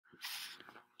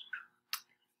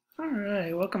All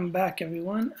right, welcome back,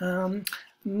 everyone.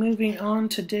 Moving on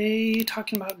today,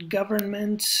 talking about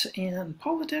government and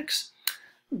politics.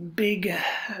 Big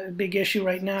issue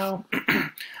right now.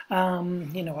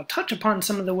 I'll touch upon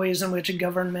some of the ways in which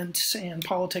government and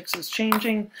politics is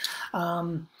changing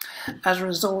as a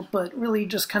result, but really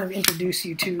just kind of introduce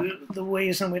you to the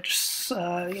ways in which,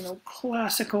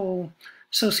 classical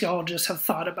sociologists have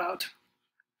thought about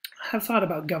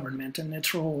government and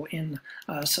its role in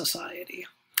society.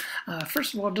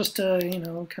 First of all, just to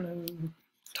kind of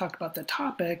talk about the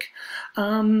topic,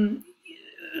 some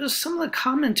of the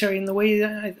commentary and the way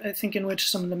I think in which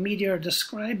some of the media are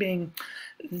describing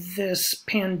this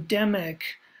pandemic,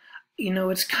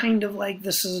 it's kind of like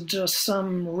this is just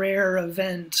some rare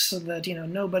event that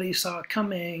nobody saw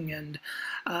coming, and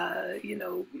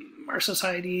our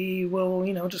society will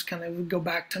just kind of go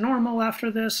back to normal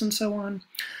after this and so on,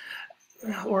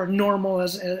 or normal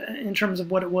as in terms of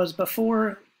what it was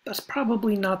before. That's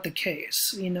probably not the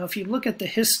case. If you look at the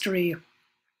history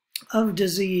of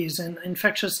disease and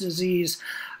infectious disease,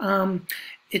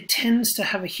 it tends to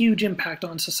have a huge impact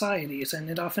on societies,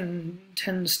 and it often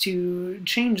tends to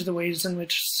change the ways in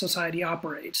which society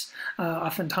operates,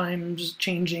 oftentimes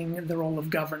changing the role of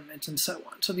government and so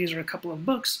on. So these are a couple of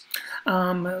books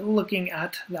looking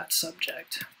at that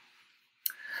subject.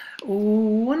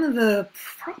 One of the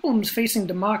problems facing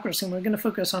democracy, and we're going to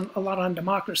focus a lot on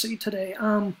democracy today,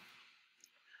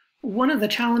 one of the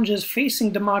challenges facing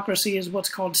democracy is what's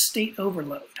called state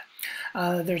overload.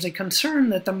 There's a concern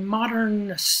that the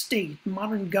modern state,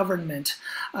 modern government,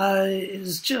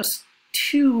 is just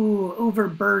too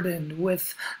overburdened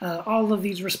with all of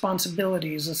these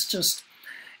responsibilities. It's just,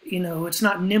 it's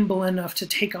not nimble enough to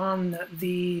take on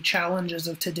the challenges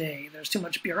of today. There's too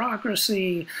much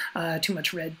bureaucracy, too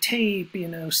much red tape,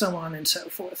 so on and so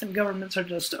forth. And governments are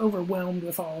just overwhelmed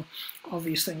with all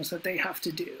these things that they have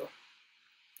to do.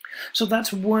 So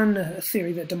that's one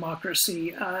theory, that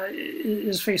democracy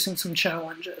is facing some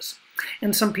challenges.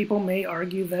 And some people may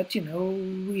argue that,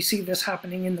 we see this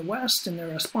happening in the West in their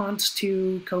response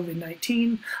to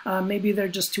COVID-19. Maybe they're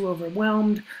just too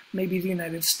overwhelmed. Maybe the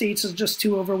United States is just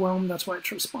too overwhelmed. That's why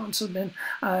its response has been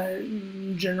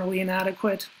generally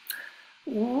inadequate.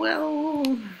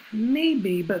 Well,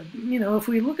 maybe, but, if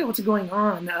we look at what's going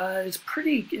on, it's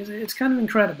kind of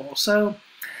incredible. So,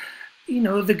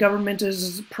 the government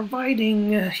is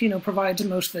provides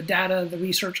most of the data, the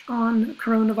research on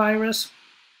coronavirus.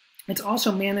 It's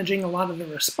also managing a lot of the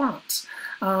response,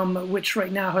 which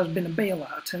right now has been a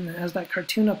bailout. And as that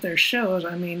cartoon up there shows,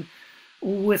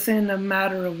 within a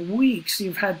matter of weeks,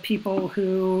 you've had people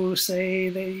who say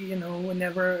they, would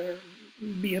never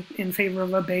be in favor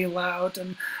of a bailout,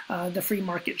 and the free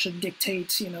market should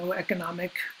dictate,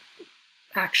 economic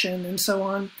action and so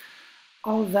on.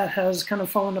 All of that has kind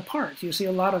of fallen apart. You see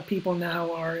a lot of people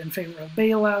now are in favor of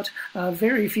bailout.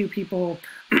 Very few people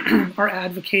are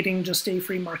advocating just a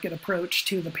free market approach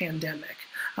to the pandemic.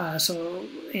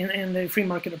 And a free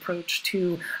market approach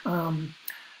to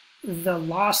the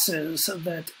losses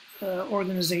that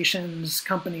organizations,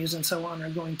 companies, and so on are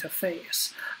going to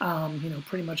face.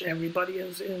 Pretty much everybody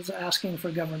is asking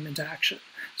for government action.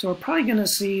 So we're probably going to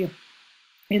see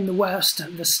in the West,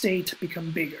 the state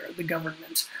become bigger, the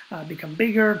government become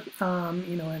bigger,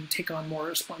 and take on more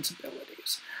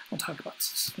responsibilities. We'll talk about,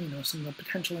 some of the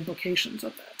potential implications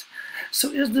of that.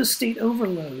 So is this state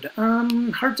overload?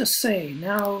 Hard to say.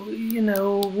 Now,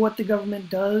 what the government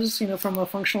does, from a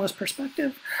functionalist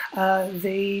perspective,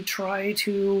 they try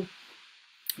to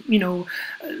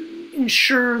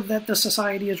ensure that the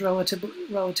society is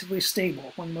relatively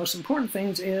stable. One of the most important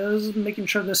things is making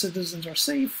sure the citizens are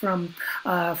safe from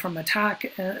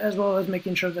attack, as well as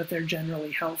making sure that they're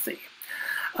generally healthy.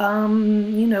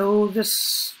 Many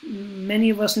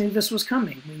of us knew this was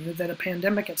coming. We knew that a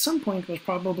pandemic at some point was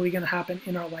probably going to happen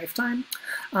in our lifetime.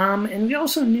 And we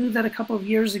also knew that a couple of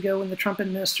years ago when the Trump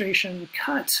administration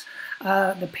cut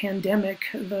the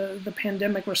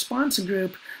pandemic response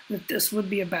group, that this would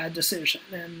be a bad decision.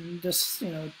 And this,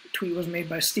 tweet was made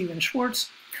by Stephen Schwartz,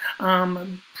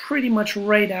 pretty much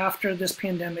right after this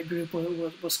pandemic group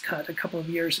was cut a couple of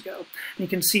years ago. And you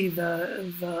can see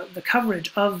the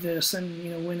coverage of this,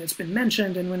 and when it's been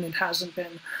mentioned and when it hasn't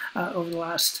been over the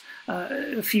last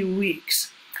few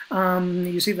weeks.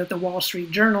 You see that the Wall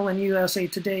Street Journal and USA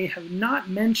Today have not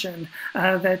mentioned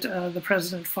that the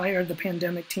president fired the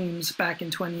pandemic teams back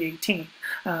in 2018.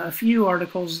 A few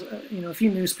articles, a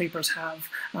few newspapers have,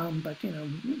 but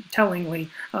tellingly,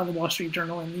 the Wall Street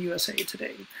Journal and the USA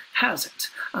Today hasn't.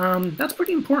 That's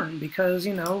pretty important because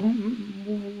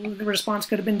the response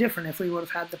could have been different if we would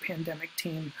have had the pandemic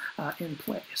team in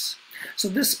place. So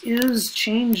this is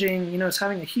changing. It's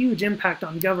having a huge impact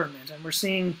on government, and we're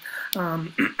seeing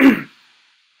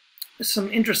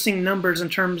some interesting numbers in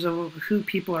terms of who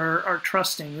people are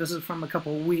trusting. This is from a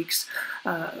couple of weeks,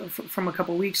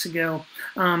 ago.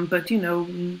 But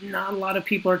not a lot of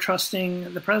people are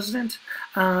trusting the president.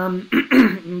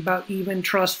 About even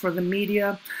trust for the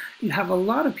media. You have a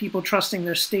lot of people trusting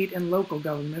their state and local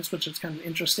governments, which is kind of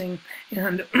interesting,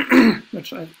 and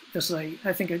this is,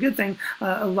 I think, a good thing.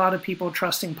 A lot of people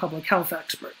trusting public health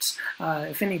experts.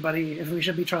 If we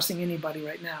should be trusting anybody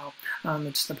right now,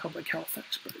 it's the public health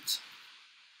experts.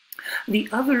 The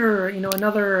other,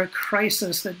 another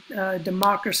crisis that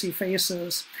democracy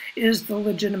faces is the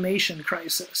legitimation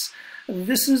crisis.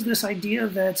 This is this idea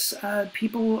that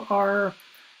people are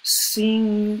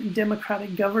seeing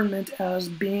democratic government as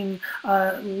being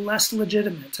less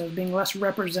legitimate, as being less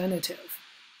representative.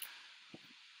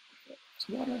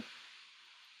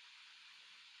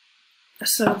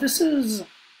 So this is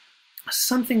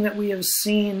something that we have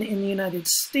seen in the United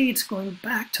States going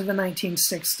back to the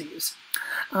 1960s,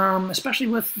 especially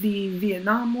with the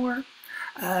Vietnam War.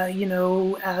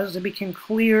 As it became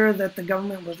clear that the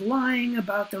government was lying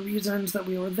about the reasons that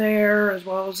we were there, as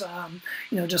well as,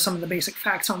 just some of the basic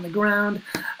facts on the ground,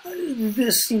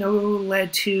 this,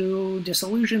 led to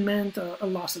disillusionment, a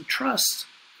loss of trust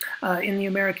in the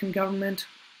American government.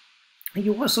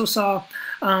 You also saw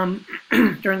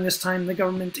during this time the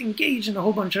government engaged in a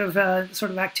whole bunch of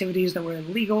sort of activities that were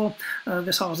illegal.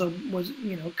 This also was,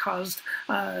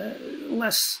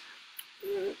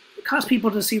 caused people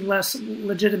to see less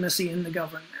legitimacy in the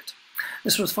government.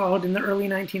 This was followed in the early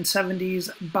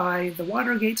 1970s by the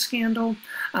Watergate scandal,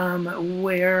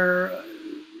 where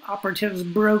operatives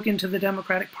broke into the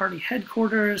Democratic Party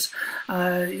headquarters.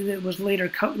 It was later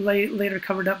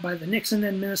covered up by the Nixon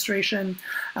administration.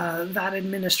 That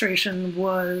administration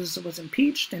was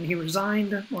impeached, and he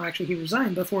resigned. Well, actually, he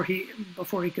resigned before he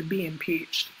could be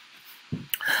impeached.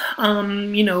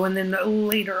 And then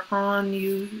later on,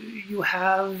 you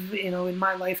have, in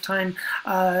my lifetime,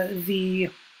 the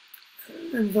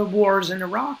wars in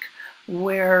Iraq,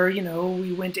 where,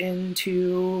 we went in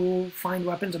to find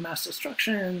weapons of mass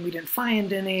destruction. We didn't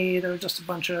find any. There were just a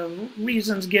bunch of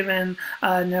reasons given.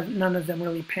 None of them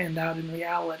really panned out in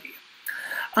reality.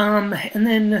 And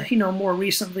then, more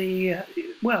recently, a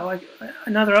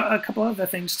couple other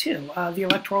things too. The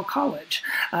Electoral College.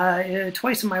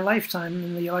 Twice in my lifetime,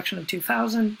 in the election of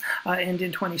 2000 and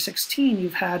in 2016,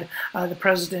 you've had the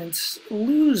president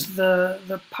lose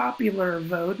the popular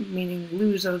vote, meaning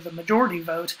lose the majority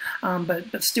vote,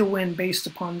 but still win based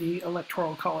upon the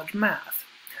Electoral College math.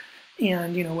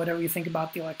 And, whatever you think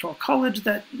about the Electoral College,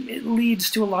 that it leads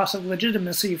to a loss of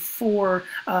legitimacy for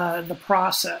the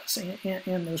process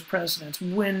and those presidents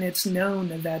when it's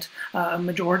known that a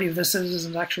majority of the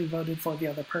citizens actually voted for the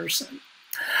other person.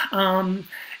 And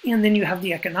then you have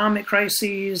the economic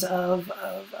crises of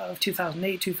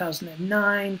 2008,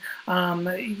 2009.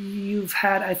 You've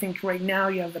had, I think right now,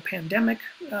 you have the pandemic,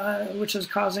 which is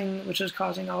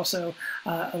causing also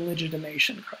a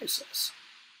legitimation crisis.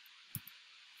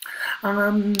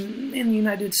 In the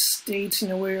United States,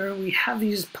 where we have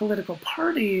these political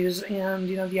parties, and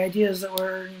the ideas that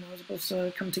we're supposed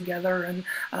to come together and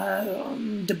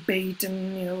debate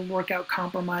and work out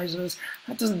compromises,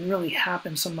 that doesn't really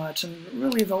happen so much. And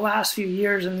really, the last few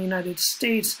years in the United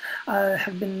States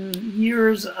have been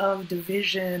years of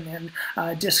division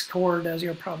and discord, as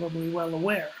you're probably well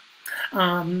aware,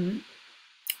 and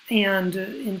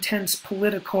intense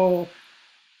political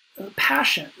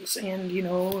passions, and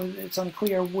it's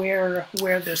unclear where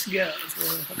this goes.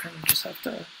 We'll kind of just have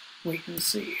to wait and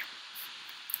see.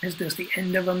 Is this the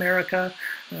end of America?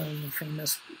 From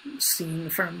this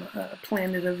scene from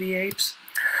Planet of the Apes.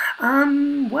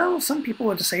 Well, some people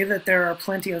would say that there are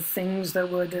plenty of things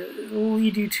that would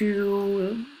lead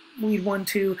one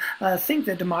to think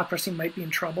that democracy might be in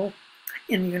trouble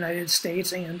in the United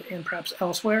States and perhaps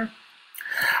elsewhere.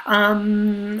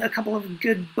 A couple of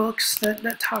good books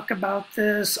that talk about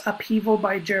this. Upheaval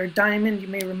by Jared Diamond. You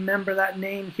may remember that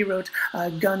name. He wrote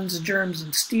Guns, Germs,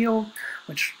 and Steel,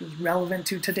 which is relevant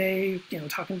to today,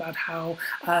 talking about how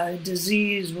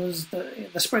disease was the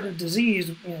spread of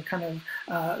disease, kind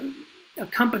of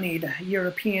accompanied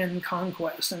European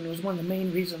conquest, and it was one of the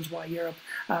main reasons why Europe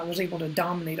was able to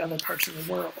dominate other parts of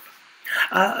the world.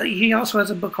 He also has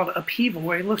a book called Upheaval,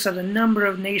 where he looks at a number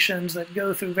of nations that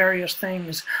go through various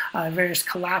things, various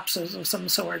collapses of some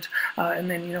sort, and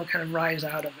then, kind of rise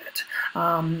out of it.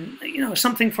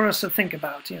 Something for us to think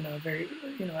about,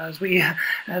 as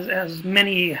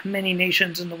many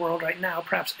nations in the world right now,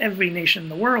 perhaps every nation in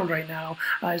the world right now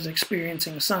is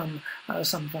experiencing some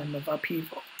form of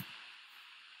upheaval.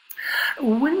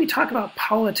 When we talk about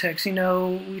politics,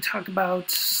 we talk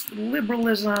about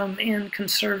liberalism and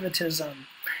conservatism.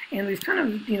 And we've kind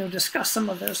of, discussed some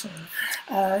of this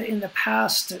in the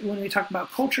past when we talk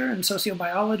about culture and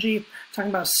sociobiology,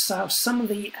 talking about some of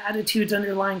the attitudes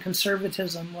underlying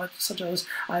conservatism, such as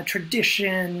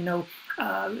tradition,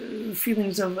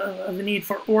 feelings of a need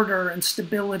for order and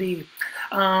stability,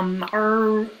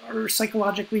 are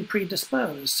psychologically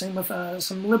predisposed. Same with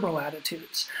some liberal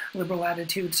attitudes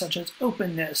such as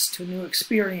openness to new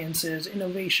experiences,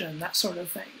 innovation, that sort of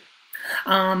thing.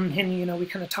 And we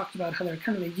kind of talked about how they're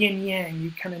kind of a yin-yang.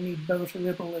 You kind of need both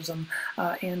liberalism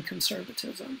and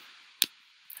conservatism.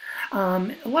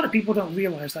 A lot of people don't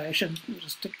realize that. I should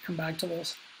just come back to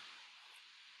this.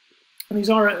 And these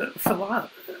are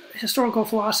historical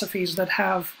philosophies that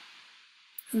have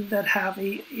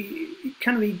a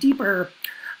kind of a deeper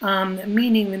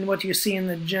meaning than what you see in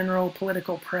the general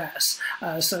political press.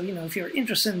 So if you're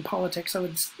interested in politics, I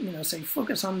would say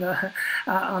focus on the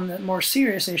more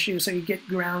serious issues, so you get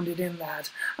grounded in that.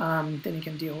 Then you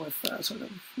can deal with sort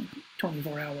of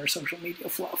 24-hour social media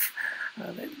fluff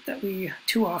that we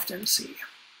too often see.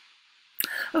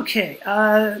 Okay.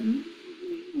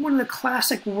 One of the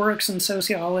classic works in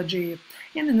sociology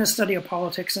and in the study of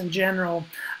politics in general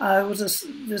was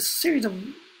this series of,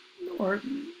 or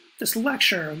this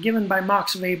lecture given by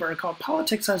Max Weber called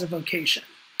Politics as a Vocation.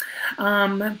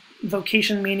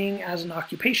 Vocation meaning as an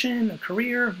occupation, a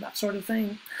career, that sort of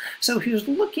thing. So he was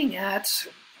looking at,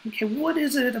 okay, what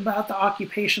is it about the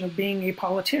occupation of being a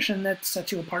politician that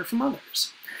sets you apart from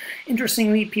others?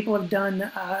 Interestingly, people have done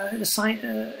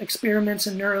experiments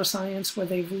in neuroscience where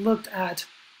they've looked at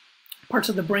parts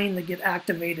of the brain that get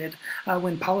activated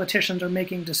when politicians are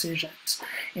making decisions.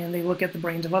 And they look at the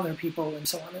brains of other people and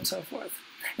so on and so forth.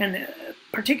 And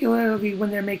particularly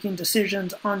when they're making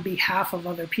decisions on behalf of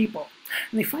other people.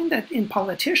 And they find that in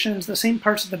politicians, the same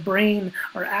parts of the brain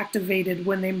are activated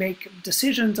when they make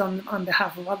decisions on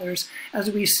behalf of others,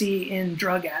 as we see in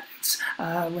drug addicts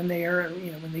when they are,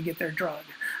 when they get their drug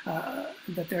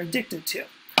that they're addicted to.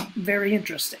 Very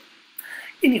interesting.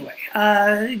 Anyway,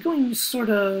 going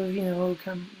sort of, kind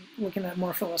of looking at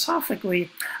more philosophically,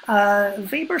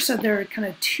 Weber said there are kind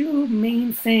of two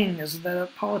main things that a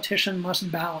politician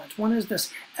must balance. One is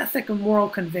this ethic and moral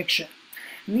conviction.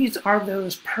 And these are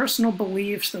those personal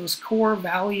beliefs, those core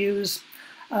values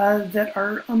that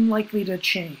are unlikely to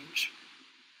change.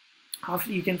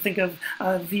 Often you can think of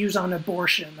views on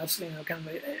abortion. That's kind of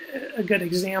a good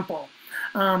example.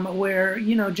 Where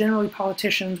generally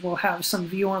politicians will have some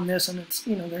view on this, and it's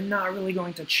they're not really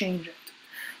going to change it.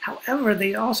 However,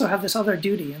 they also have this other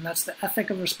duty, and that's the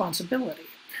ethic of responsibility.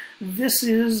 This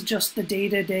is just the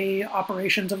day-to-day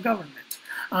operations of government.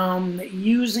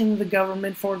 Using the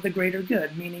government for the greater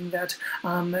good, meaning that,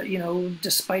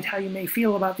 despite how you may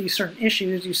feel about these certain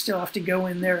issues, you still have to go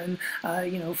in there and,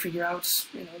 figure out,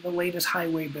 the latest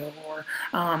highway bill or,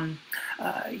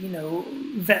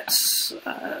 vets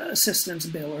assistance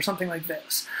bill or something like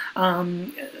this.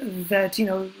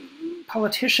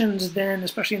 Politicians then,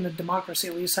 especially in the democracy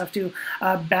at least, have to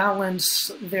balance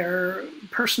their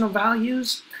personal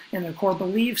values and their core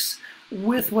beliefs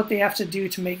with what they have to do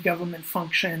to make government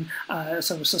function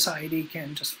so society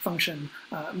can just function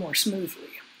more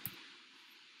smoothly.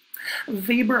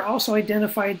 Weber also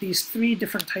identified these three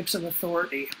different types of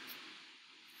authority.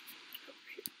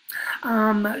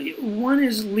 One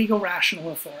is legal rational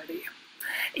authority,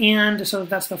 and so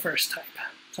that's the first type.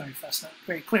 Sorry if that's not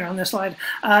very clear on this slide.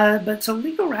 But so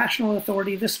legal rational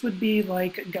authority, this would be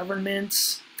like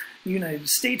governments, the United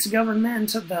States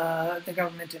government, the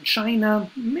government in China,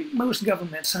 most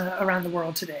governments around the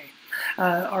world today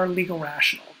are legal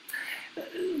rational.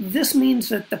 This means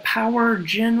that the power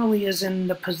generally is in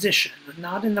the position,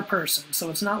 not in the person. So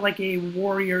it's not like a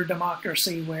warrior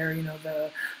democracy where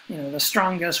the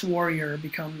strongest warrior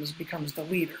becomes the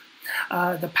leader.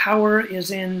 The power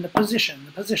is in the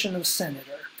position of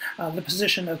senator, the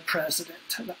position of president,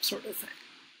 that sort of thing.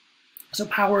 So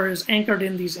power is anchored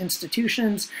in these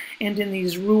institutions and in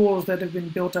these rules that have been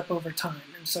built up over time.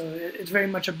 And so it's very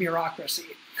much a bureaucracy.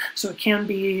 So it can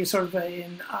be sort of a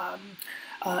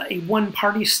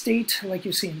one-party state like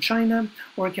you see in China,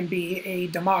 or it can be a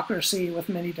democracy with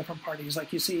many different parties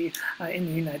like you see in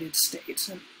the United States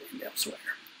and elsewhere.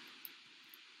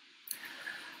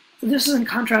 This is in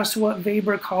contrast to what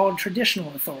Weber called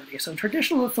traditional authority. So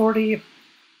traditional authority,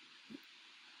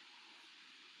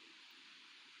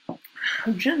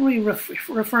 generally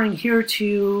referring here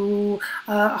to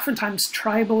oftentimes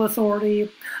tribal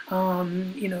authority,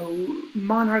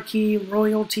 monarchy,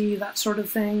 royalty, that sort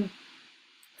of thing.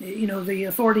 The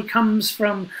authority comes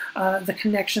from the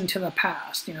connection to the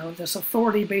past. This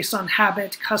authority based on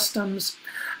habit, customs.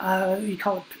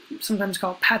 Sometimes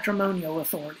call it patrimonial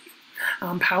authority.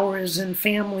 Power is in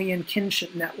family and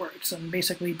kinship networks, and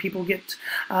basically people get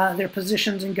their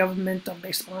positions in government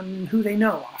based on who they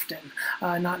know often,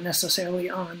 not necessarily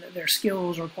on their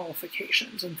skills or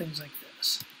qualifications and things like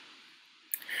this.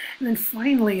 And then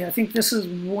finally, I think this is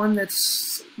one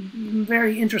that's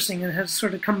very interesting and has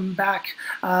sort of come back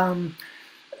in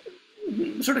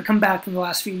the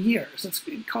last few years. It's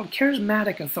called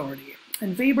charismatic authority.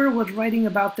 And Weber was writing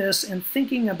about this and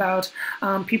thinking about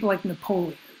people like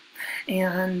Napoleon.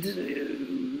 And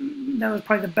that was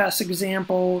probably the best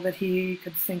example that he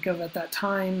could think of at that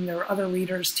time. There were other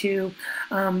leaders too.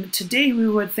 Today we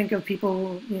would think of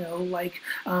people, like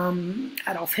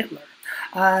Adolf Hitler.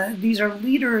 These are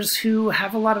leaders who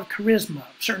have a lot of charisma,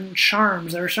 certain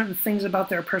charms. There are certain things about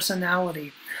their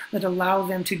personality that allow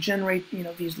them to generate,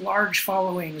 these large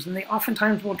followings, and they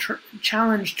oftentimes will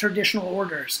challenge traditional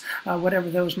orders,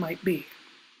 whatever those might be.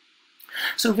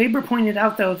 So Weber pointed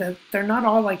out, though, that they're not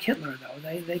all like Hitler, though.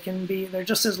 They're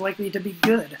just as likely to be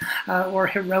good or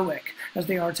heroic as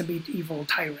they are to be evil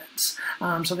tyrants.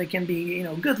 So they can be,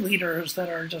 good leaders that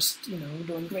are just,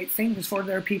 doing great things for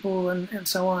their people and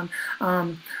so on.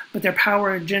 But their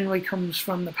power generally comes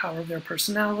from the power of their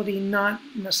personality, not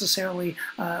necessarily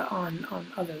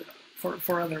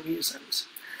for other reasons.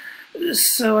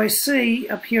 So I say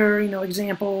up here,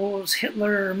 examples: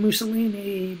 Hitler,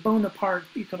 Mussolini, Bonaparte.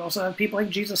 You could also have people like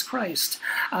Jesus Christ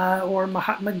or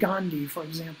Mahatma Gandhi, for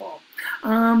example.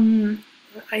 I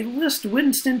list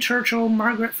Winston Churchill,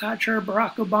 Margaret Thatcher,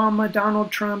 Barack Obama, Donald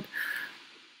Trump.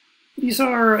 These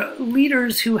are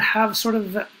leaders who have sort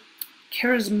of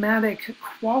charismatic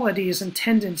qualities and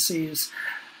tendencies.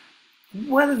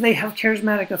 Whether they have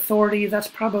charismatic authority, that's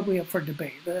probably up for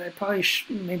debate. I probably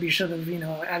maybe should have,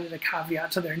 added a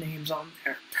caveat to their names on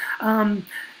there.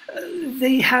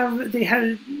 They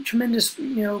had tremendous,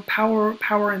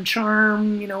 power and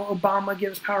charm. Obama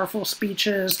gives powerful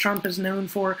speeches. Trump is known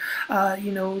for,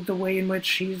 the way in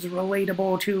which he's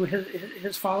relatable to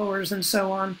his followers and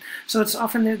so on. So it's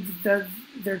often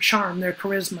their charm, their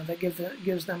charisma that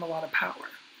gives them a lot of power.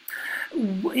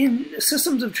 In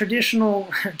systems of traditional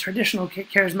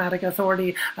charismatic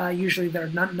authority, usually they're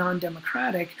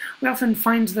non-democratic, we often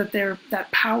find that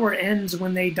that power ends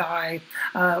when they die,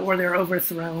 or they're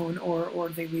overthrown, or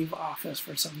they leave office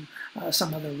for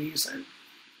some other reason.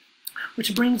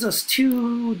 Which brings us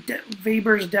to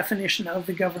Weber's definition of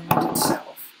the government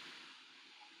itself.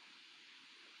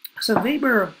 So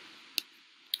Weber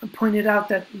pointed out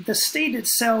that the state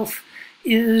itself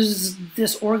is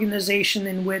this organization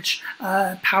in which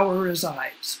power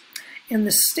resides. And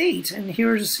the state, and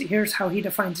here's how he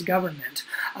defines government,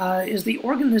 is the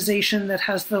organization that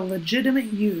has the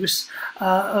legitimate use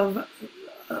of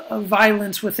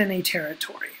violence within a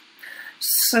territory.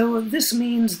 So this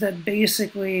means that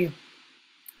basically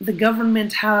the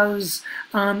government is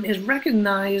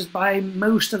recognized by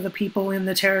most of the people in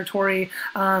the territory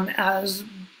as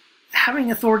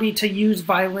having authority to use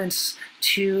violence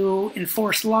to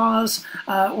enforce laws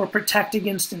or protect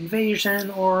against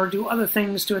invasion or do other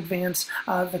things to advance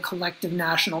the collective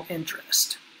national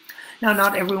interest. Now,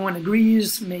 not everyone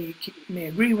may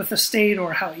agree with the state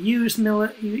or how it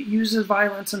uses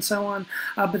violence and so on,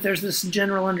 but there's this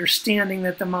general understanding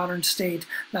that the modern state,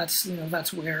 that's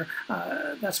where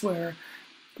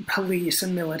police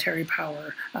and military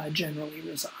power generally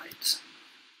resides.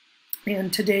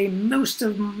 And today, most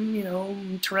of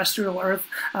terrestrial Earth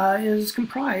is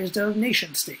comprised of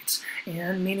nation states,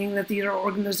 and meaning that these are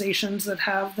organizations that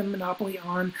have the monopoly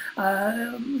on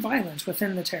violence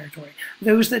within the territory.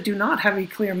 Those that do not have a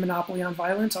clear monopoly on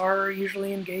violence are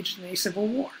usually engaged in a civil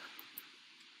war.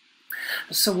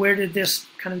 So where did this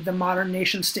kind of the modern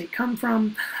nation state come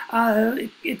from?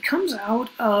 It comes out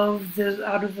of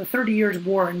the 30 Years'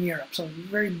 War in Europe. So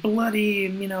very bloody,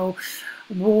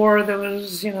 war that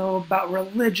was, about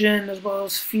religion as well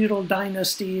as feudal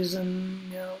dynasties and,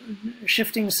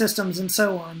 shifting systems and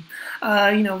so on.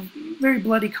 Very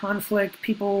bloody conflict.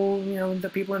 People, the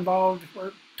people involved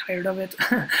were tired of it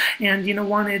and,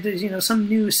 wanted, some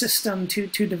new system to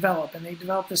develop, and they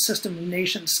developed a system of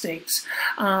nation states.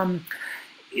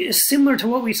 is similar to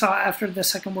what we saw after the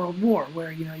Second World War,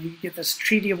 where you get this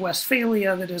Treaty of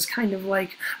Westphalia that is kind of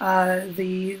like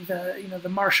the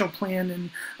Marshall Plan, and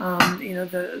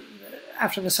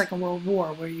after the Second World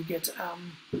War, where you get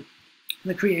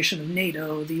the creation of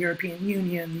NATO, the European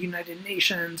Union, the United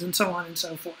Nations, and so on and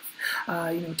so forth.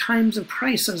 Times of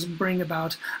crisis bring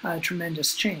about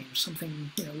tremendous change,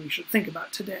 something we should think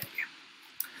about today.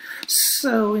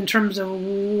 So in terms of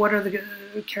what are the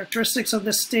characteristics of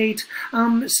the state,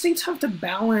 states have to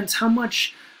balance how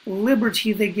much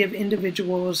liberty they give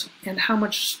individuals and how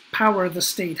much power the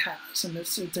state has, and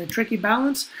it's a tricky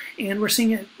balance, and we're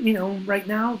seeing it right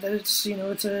now that it's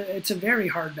a very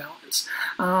hard balance.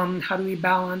 How do we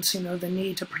balance the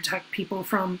need to protect people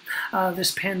from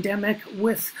this pandemic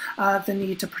with the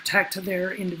need to protect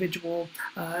their individual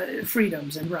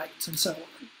freedoms and rights and so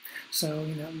on? So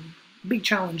big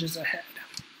challenges ahead.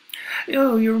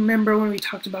 You remember when we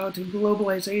talked about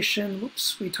globalization,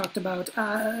 we talked about,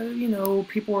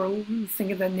 people were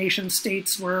thinking that nation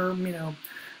states were,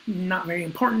 not very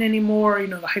important anymore.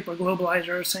 The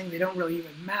hyper-globalizers saying they don't really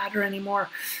even matter anymore.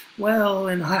 Well,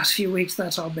 in the last few weeks,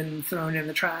 that's all been thrown in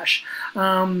the trash.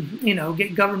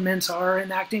 Governments are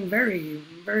enacting very,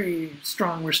 very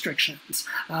strong restrictions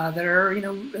that are,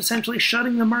 essentially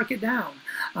shutting the market down.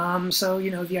 So,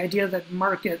 the idea that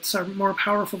markets are more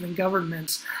powerful than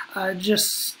governments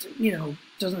just,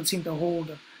 doesn't seem to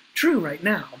hold true right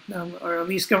now, or at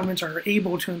least governments are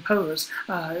able to impose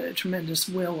tremendous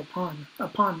will upon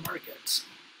markets.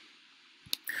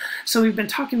 So we've been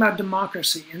talking about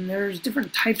democracy, and there's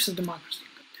different types of democracy.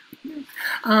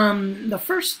 The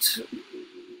first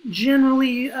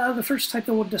type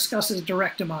that we'll discuss is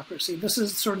direct democracy. This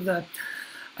is sort of the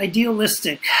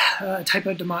idealistic type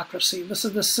of democracy. This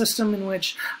is the system in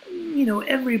which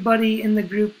everybody in the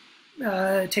group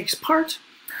takes part.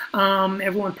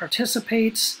 Everyone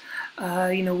participates.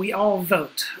 We all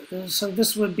vote. So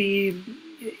this would be,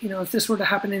 if this were to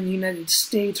happen in the United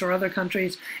States or other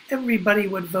countries, everybody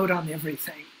would vote on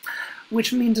everything,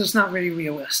 which means it's not very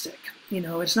realistic.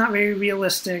 It's not very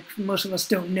realistic. Most of us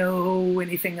don't know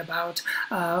anything about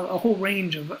a whole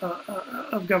range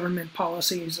of government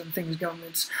policies and things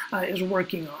governments is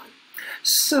working on.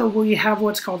 So we have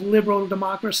what's called liberal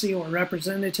democracy or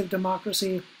representative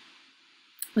democracy.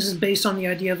 This is based on the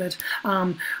idea that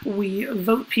we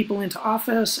vote people into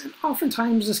office, and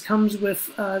oftentimes this comes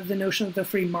with the notion of the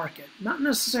free market. Not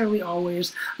necessarily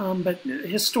always, but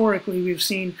historically we've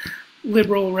seen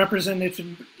liberal and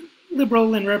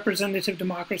representative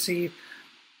democracy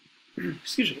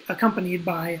accompanied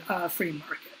by free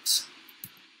markets.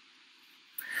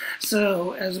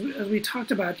 So as we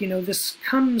talked about, this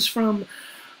comes from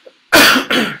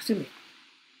excuse me,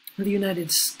 the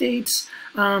United States.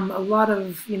 A lot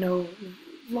of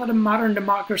modern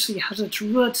democracy has its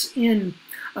roots in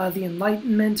the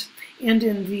Enlightenment and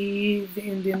in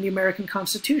the American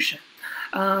Constitution.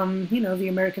 The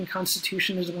American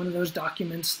Constitution is one of those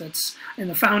documents that's, and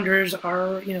the founders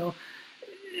are,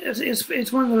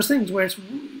 it's one of those things where it's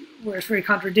very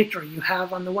contradictory. You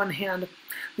have, on the one hand,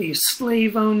 these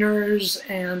slave owners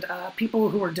and people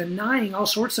who are denying all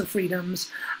sorts of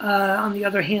freedoms. On the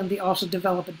other hand, they also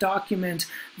develop a document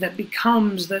that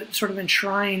sort of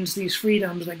enshrines these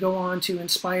freedoms that go on to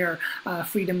inspire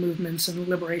freedom movements and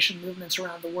liberation movements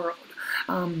around the world.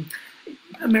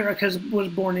 America was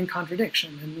born in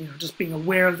contradiction, and just being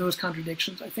aware of those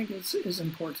contradictions, I think, is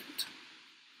important.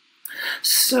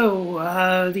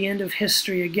 So, the end of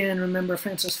history, again, remember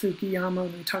Francis Fukuyama,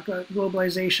 when we talk about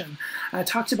globalization,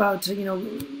 talks about,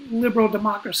 liberal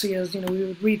democracy as,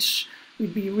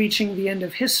 we'd be reaching the end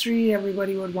of history,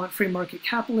 everybody would want free market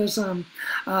capitalism,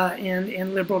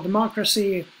 and liberal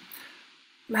democracy.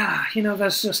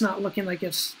 That's just not looking like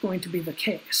it's going to be the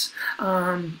case.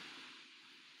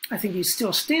 I think he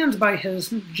still stands by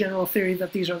his general theory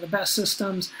that these are the best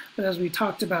systems, but as we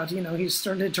talked about, he's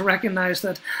started to recognize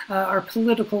that our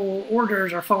political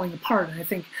orders are falling apart, and I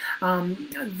think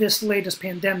this latest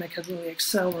pandemic has really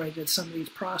accelerated some of these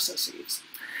processes.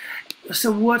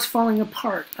 So what's falling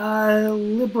apart?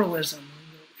 Liberalism.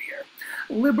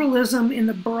 Liberalism in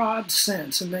the broad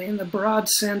sense, in the broad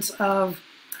sense of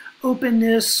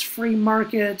openness, free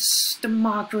markets,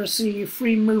 democracy,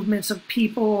 free movements of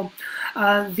people,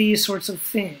 these sorts of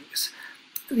things.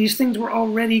 These things were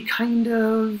already kind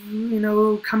of,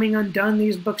 coming undone.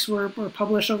 These books were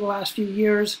published over the last few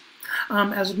years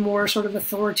as more sort of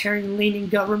authoritarian-leaning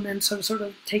governments have sort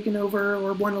of taken over,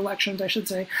 or won elections, I should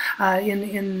say,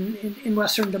 in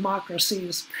Western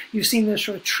democracies. You've seen this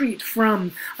retreat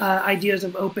from ideas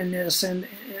of openness and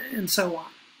so on.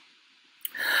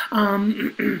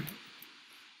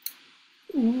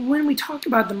 when we talk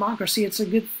about democracy, it's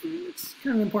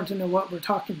kind of important to know what we're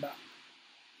talking about.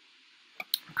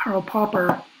 Karl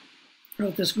Popper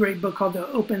wrote this great book called The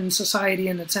Open Society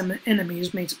and Its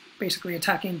Enemies, basically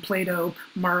attacking Plato,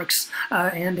 Marx,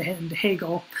 and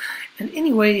Hegel. And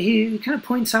anyway, he kind of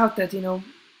points out that,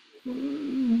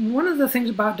 one of the things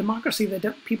about democracy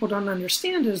that people don't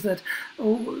understand is that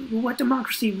what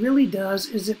democracy really does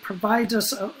is it provides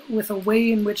us with a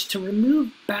way in which to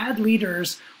remove bad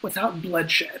leaders without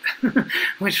bloodshed,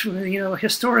 which,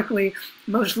 historically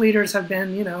most leaders have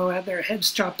been, had their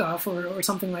heads chopped off or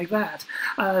something like that.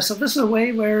 So this is a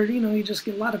way where, you just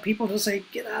get a lot of people to say,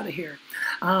 get out of here.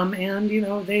 And,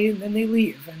 then they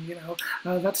leave.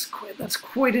 And, that's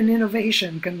quite an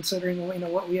innovation considering,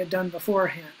 what we had done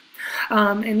beforehand.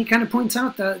 And he kind of points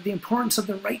out the importance of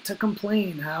the right to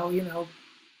complain, how,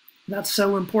 that's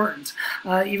so important.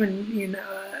 Even in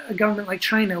a government like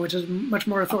China, which is much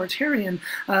more authoritarian,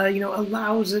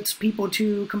 allows its people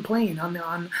to complain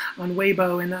on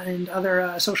Weibo and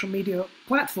other social media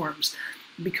platforms,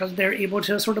 because they're able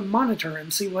to sort of monitor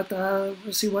and see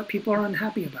what people are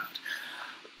unhappy about.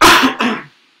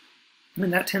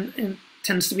 And that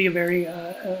tends to be a very,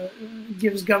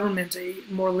 gives government a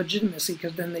more legitimacy,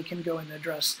 because then they can go and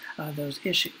address those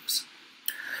issues.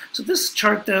 So this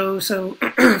chart, though,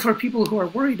 for people who are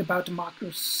worried about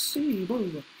democracy,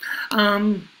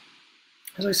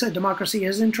 as I said, democracy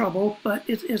is in trouble, but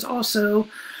it is also,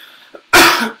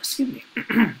 excuse me,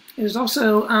 it is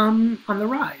also on the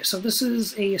rise. So this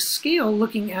is a scale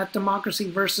looking at democracy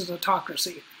versus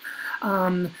autocracy.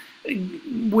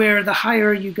 Where the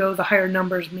higher you go, the higher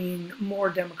numbers mean more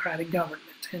democratic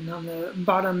government. And on the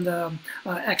bottom, the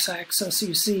x-axis,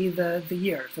 you see the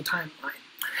year, the timeline.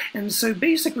 And so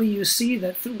basically you see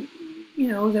that,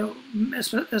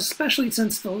 especially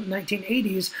since the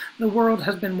 1980s, the world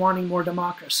has been wanting more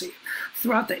democracy.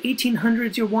 Throughout the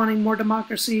 1800s, you're wanting more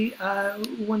democracy.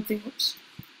 One thing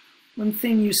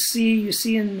you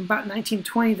see in about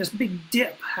 1920, this big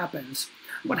dip happens.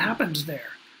 What happens there?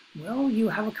 Well, you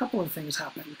have a couple of things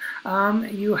happen.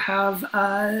 You have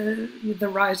the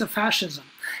rise of fascism.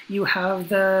 You have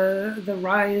the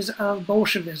rise of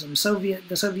Bolshevism,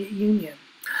 the Soviet Union.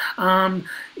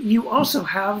 You also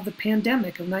have the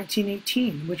pandemic of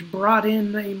 1918, which brought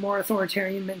in a more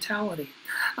authoritarian mentality.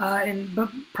 But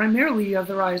primarily you have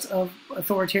the rise of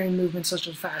authoritarian movements such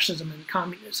as fascism and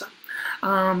communism.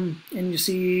 And you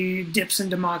see dips in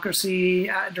democracy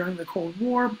during the Cold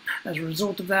War as a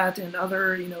result of that, and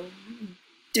other,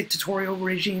 dictatorial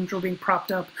regimes were being propped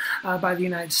up by the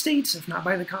United States, if not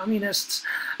by the communists.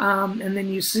 And then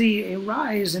you see a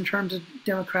rise in terms of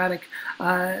democratic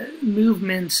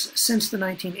movements since the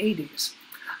 1980s.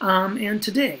 And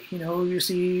today, you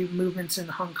see movements in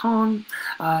Hong Kong,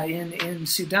 in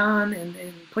Sudan, and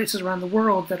in places around the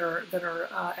world that are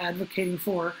advocating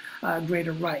for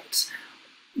greater rights.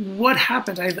 What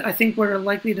happened? I think we're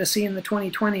likely to see in the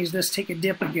 2020s this take a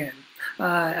dip again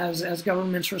as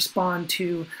governments respond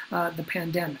to the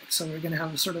pandemic. So we're going to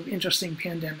have a sort of interesting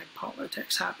pandemic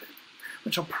politics happen,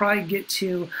 which I'll probably get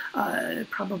to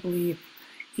probably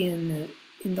in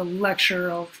the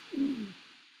lecture. I'll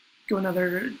go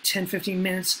another 10-15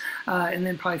 minutes and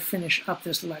then probably finish up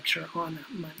this lecture on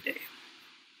Monday.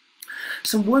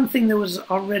 So one thing that was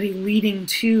already leading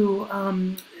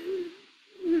to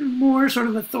more sort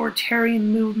of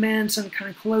authoritarian movements and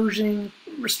kind of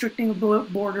restricting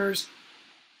borders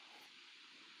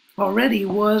already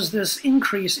was this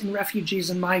increase in refugees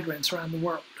and migrants around the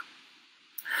world.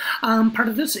 Part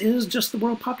of this is just the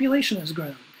world population has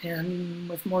grown, and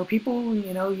with more people,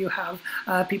 you have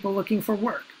people looking for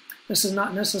work. This is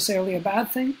not necessarily a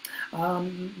bad thing.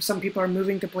 Some people are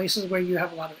moving to places where you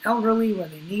have a lot of elderly, where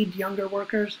they need younger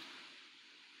workers.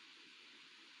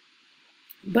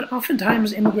 But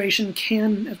oftentimes immigration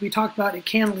can, as we talked about, it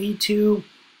can lead to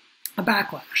a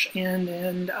backlash,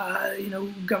 and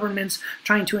governments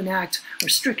trying to enact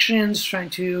restrictions,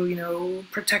 trying to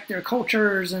protect their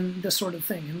cultures and this sort of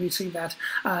thing. And we see that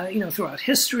throughout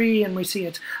history, and we see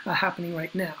it happening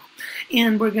right now.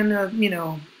 And we're gonna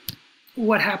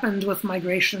what happened with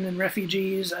migration and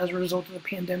refugees as a result of the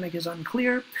pandemic is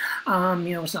unclear.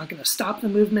 It's not going to stop the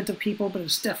movement of people, but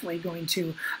it's definitely going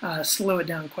to slow it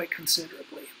down quite considerably.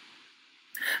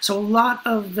 So a lot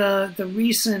of the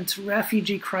recent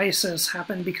refugee crisis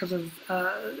happened because of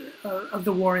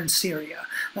the war in Syria.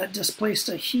 That displaced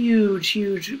a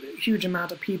huge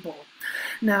amount of people.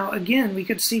 Now, again, we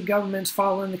could see governments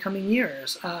fall in the coming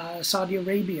years. Saudi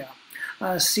Arabia,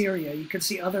 Syria, you could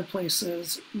see other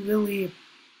places really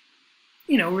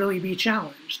be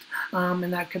challenged.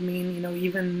 and that could mean,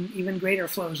 even greater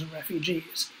flows of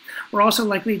refugees. We're also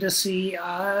likely to see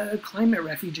climate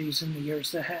refugees in the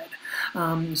years ahead.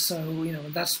 So,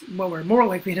 that's what we're more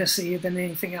likely to see than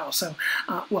anything else. So,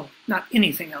 well, not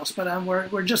anything else, but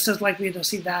we're just as likely to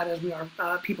see that as we are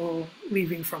people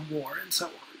leaving from war and so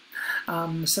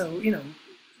on. So,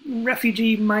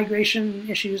 refugee migration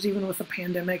issues, even with the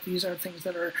pandemic, these are things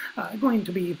that are going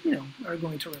to be, are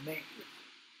going to remain.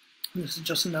 This is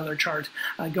just another chart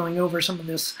going over some of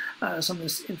this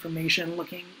information,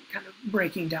 kind of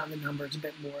breaking down the numbers a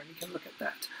bit more, and you can look at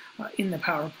that in the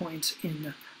PowerPoint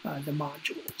in the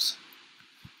modules.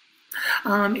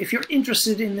 If you're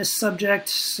interested in this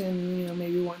subject and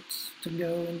maybe want to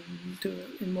go into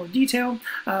in more detail,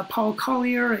 Paul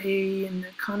Collier, an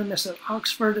economist at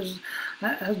Oxford,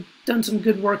 has done some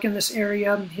good work in this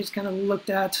area. He's kind of looked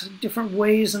at different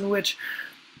ways in which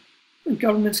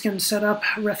governments can set up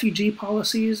refugee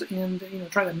policies and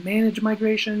try to manage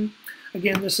migration.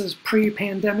 Again, this is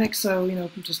pre-pandemic, so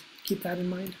just keep that in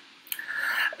mind.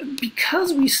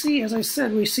 Because we see, as I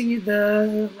said, we see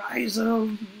the rise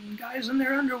of guys in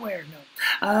their underwear.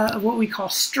 What we call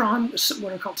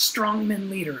what are called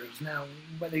strongmen leaders. Now,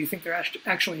 whether you think they're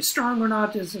actually strong or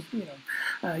not is,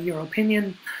 your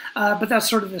opinion. But that's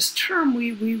sort of this term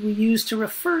we use to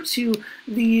refer to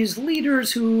these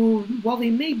leaders who, while they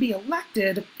may be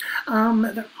elected,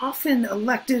 they're often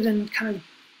elected and kind of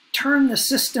turn the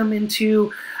system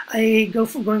into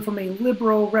going from a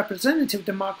liberal representative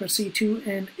democracy to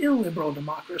an illiberal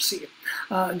democracy.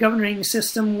 A governing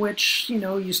system which,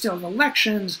 you still have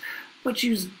elections, but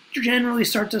you generally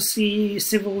start to see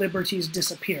civil liberties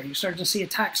disappear. You start to see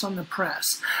attacks on the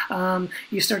press.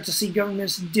 You start to see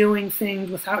governments doing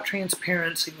things without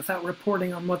transparency, without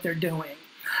reporting on what they're doing,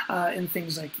 and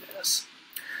things like this.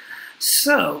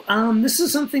 So, this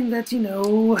is something that,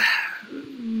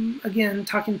 again,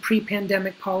 talking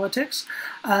pre-pandemic politics,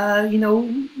 I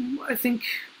think,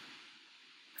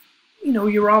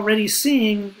 you're already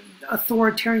seeing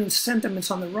authoritarian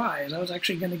sentiments on the rise. I was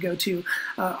actually going to go to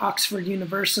Oxford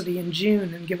University in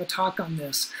June and give a talk on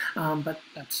this, but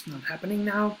that's not happening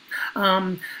now.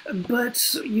 But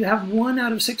you have 1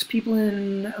 out of 6 people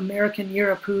in America and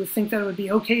Europe who think that it would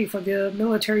be okay for the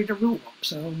military to rule,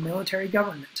 so military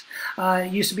government.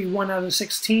 It used to be 1 out of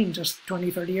 16 just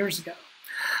 20, 30 years ago.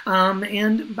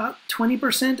 And about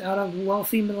 20% out of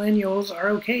wealthy millennials are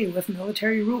okay with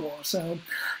military rule. So,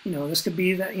 this could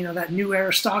be that, that new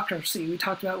aristocracy we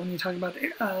talked about when we talked about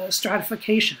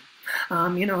stratification.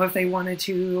 If they wanted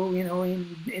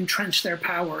to, entrench their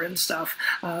power and stuff,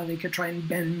 they could try and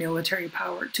bend military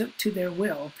power to their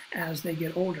will as they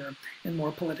get older and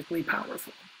more politically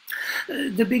powerful.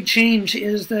 The big change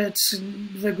is that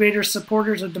the greater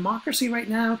supporters of democracy right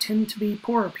now tend to be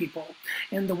poorer people,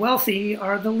 and the wealthy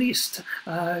are the least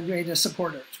greatest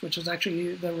supporters, which is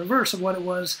actually the reverse of what it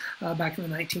was back in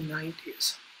the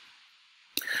 1990s.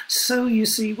 So you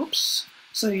see,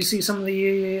 some of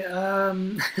the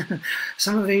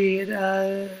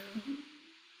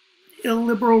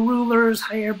illiberal rulers,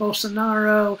 Jair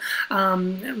Bolsonaro,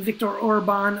 Viktor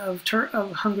Orban of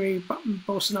Hungary,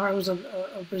 Bolsonaro's of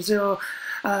Brazil,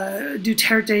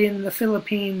 Duterte in the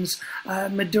Philippines,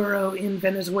 Maduro in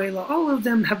Venezuela. All of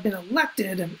them have been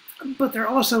elected, but they're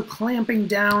also clamping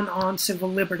down on civil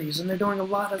liberties, and they're doing a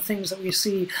lot of things that we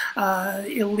see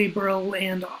illiberal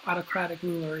and autocratic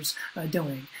rulers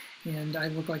doing. And I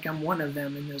look like I'm one of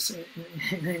them in this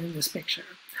picture.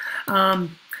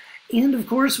 And of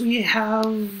course, we have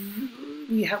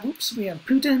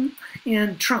Putin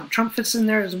and Trump. Trump fits in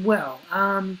there as well.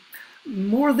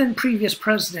 More than previous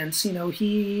presidents,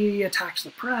 he attacks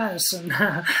the press and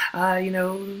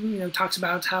talks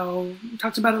about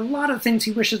a lot of things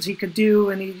he wishes he could do,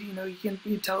 and you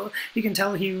can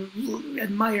tell he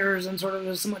admires and sort of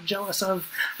is somewhat jealous of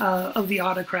the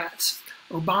autocrats.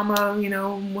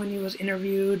 Obama, when he was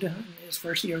interviewed in his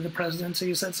first year of the presidency,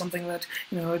 he said something that,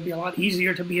 it'd be a lot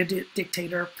easier to be a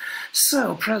dictator.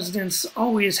 So presidents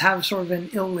always have sort of an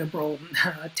illiberal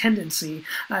tendency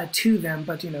to them,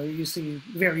 but, you see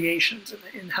variations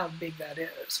in how big that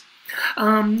is.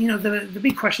 The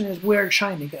big question is where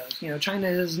China goes. China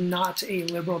is not a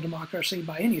liberal democracy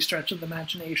by any stretch of the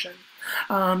imagination,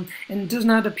 and does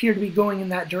not appear to be going in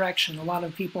that direction. A lot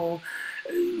of people,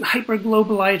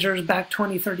 hyper-globalizers back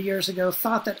 20, 30 years ago,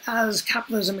 thought that as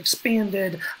capitalism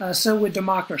expanded, so would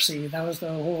democracy. That was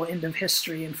the whole end of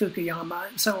history and Fukuyama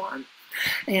and so on.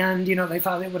 And, they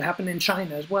thought it would happen in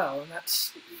China as well, and that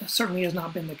certainly has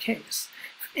not been the case.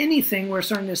 If anything, we're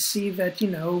starting to see that,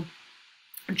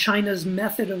 China's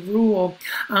method of rule,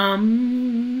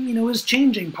 is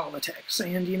changing politics,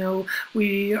 and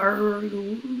we are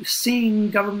seeing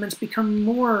governments become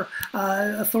more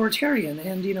authoritarian,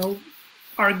 and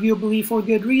arguably for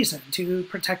good reason, to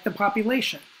protect the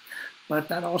population. But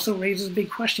that also raises big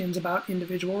questions about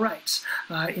individual rights,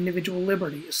 individual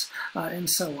liberties, and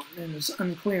so on. And it's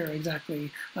unclear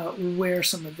exactly where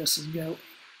some of this is going.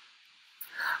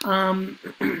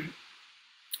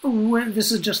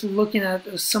 This is just looking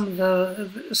at some of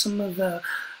the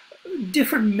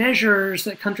different measures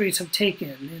that countries have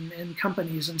taken and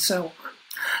companies and so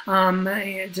on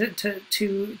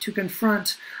to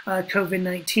confront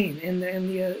COVID-19 and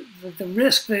the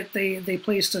risk that they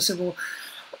place to civil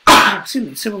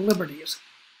civil liberties.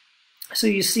 So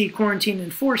you see quarantine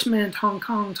enforcement. Hong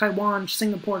Kong, Taiwan,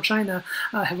 Singapore, China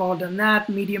have all done that.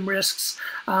 Medium risks,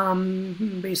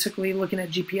 basically looking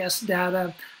at GPS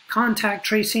data. Contact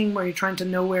tracing, where you're trying to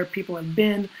know where people have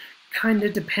been. Kind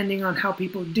of depending on how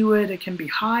people do it, it can be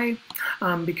high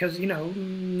because,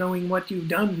 knowing what you've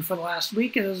done for the last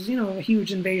week is, a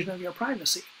huge invasion of your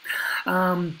privacy.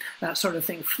 That sort of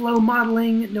thing. Flow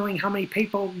modeling, knowing how many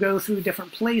people go through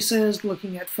different places,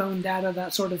 looking at phone data,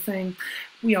 that sort of thing.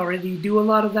 We already do a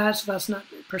lot of that, so that's not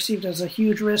perceived as a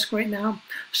huge risk right now.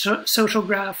 Social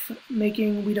graph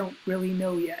making, we don't really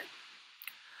know yet.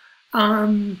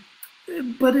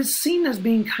 But it's seen as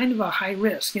being kind of a high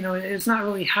risk. It's not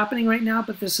really happening right now,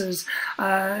 but this is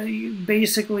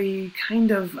basically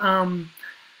kind of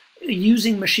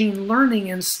using machine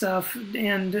learning and stuff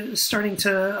and starting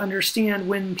to understand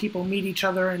when people meet each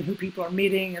other and who people are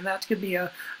meeting, and that could be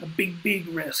a big, big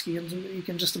risk. You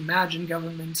can just imagine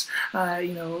governments,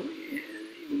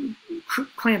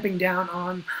 clamping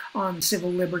down on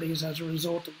civil liberties as a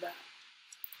result of that.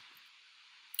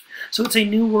 So it's a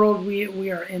new world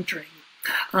we are entering.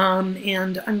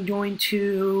 And I'm going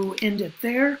to end it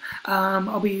there.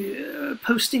 I'll be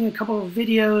posting a couple of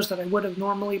videos that I would have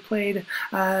normally played,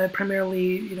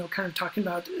 primarily, kind of talking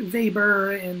about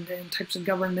Weber and types of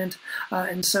government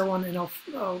and so on. And I'll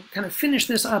kind of finish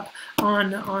this up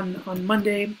on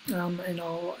Monday, and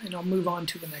I'll move on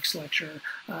to the next lecture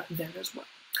then as well.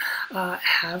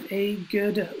 Have a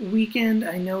good weekend.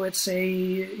 I know it's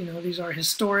these are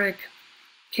historic,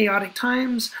 chaotic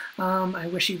times. I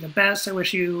wish you the best. I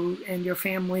wish you and your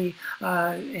family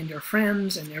and your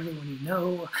friends and everyone you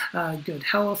know good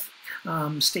health.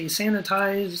 Stay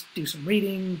sanitized, do some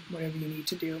reading, whatever you need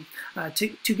to do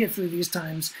to get through these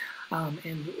times,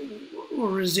 and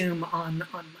we'll resume on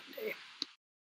Monday.